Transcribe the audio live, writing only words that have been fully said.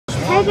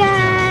Hey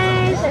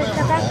guys, I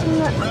got back from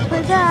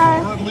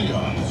Bazaar.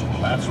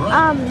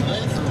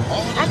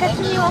 I got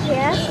some new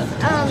LPS.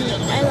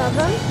 I love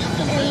them,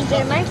 and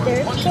they're my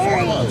third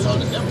fairy.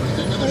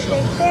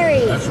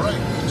 That's right.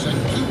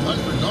 Save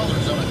 $200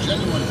 on a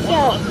genuine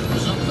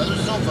 100% leather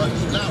sofa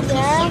now just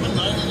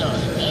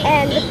 $7.99.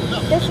 And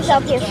this is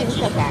LPS from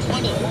Showback.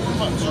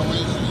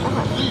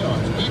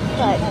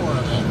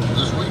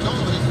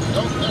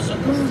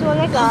 This is what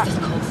I got.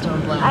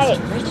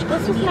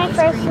 This is my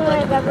first one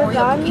I've ever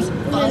done, and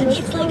then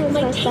this one is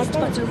my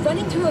second.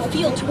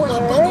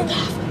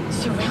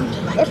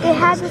 If they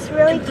had this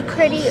really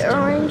pretty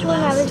orange one,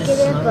 I would get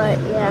it, but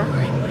yeah,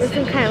 this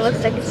one kind of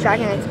looks like it's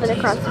dragging its foot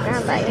across the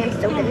ground, but I am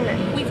still getting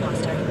it.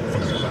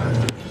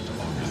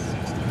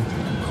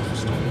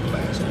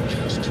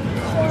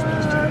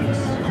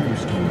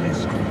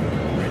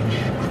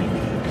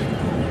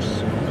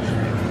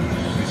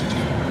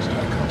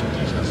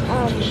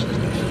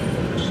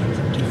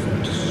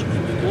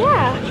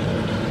 Yeah.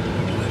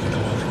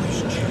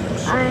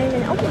 I'm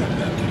gonna open it.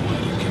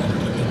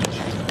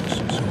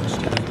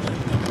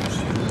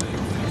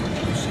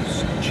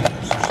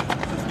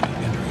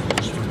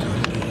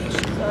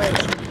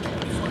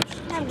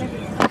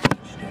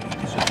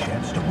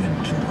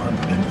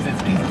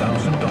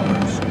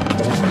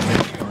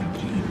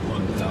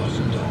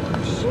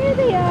 Here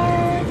they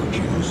are.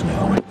 Choose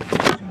now at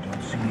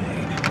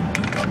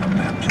on the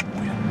map to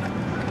win.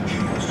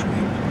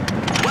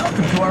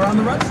 Welcome to our On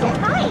the Run store.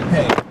 Hi.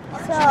 Hey,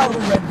 So,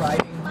 Red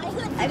Riding.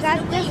 I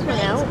got this one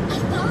out. I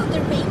followed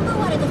the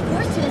rainbow out of the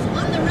forest to this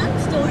On the Run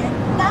store.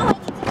 Now I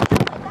get to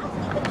go my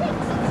basket with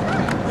drinks and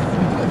snacks.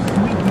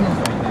 Sweet deals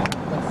right now.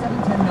 Like 7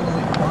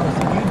 10-milliliter bottles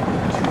of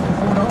Gatorade, 2 for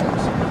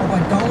 $4. Or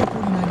buy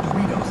 $1.49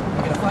 Doritos and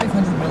get a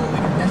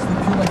 500-milliliter Nestle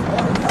Pure Life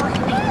water free.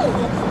 Hey,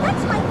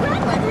 that's my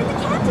grandmother in the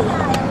candy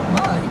aisle.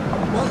 My,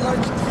 what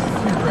large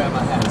teeth your grandma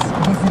has.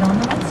 Visit On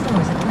the Run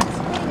stores at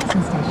participating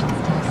gas stations.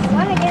 Taxes I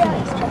want to get it.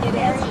 It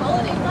is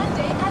Holiday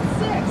Monday at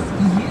 6.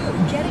 You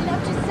getting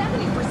up to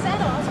 70%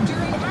 off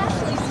during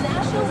Ashley's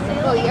National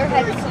Sale Oh, your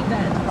head is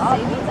event.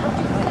 Savings up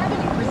to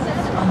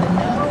 70% on the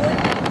number one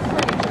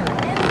furniture.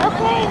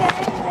 Okay,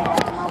 guys, I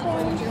got them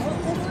open.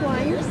 This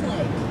one,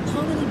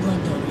 How many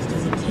blood donors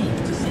does it take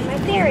to save my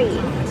fairy,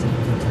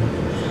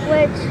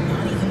 which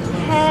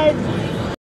had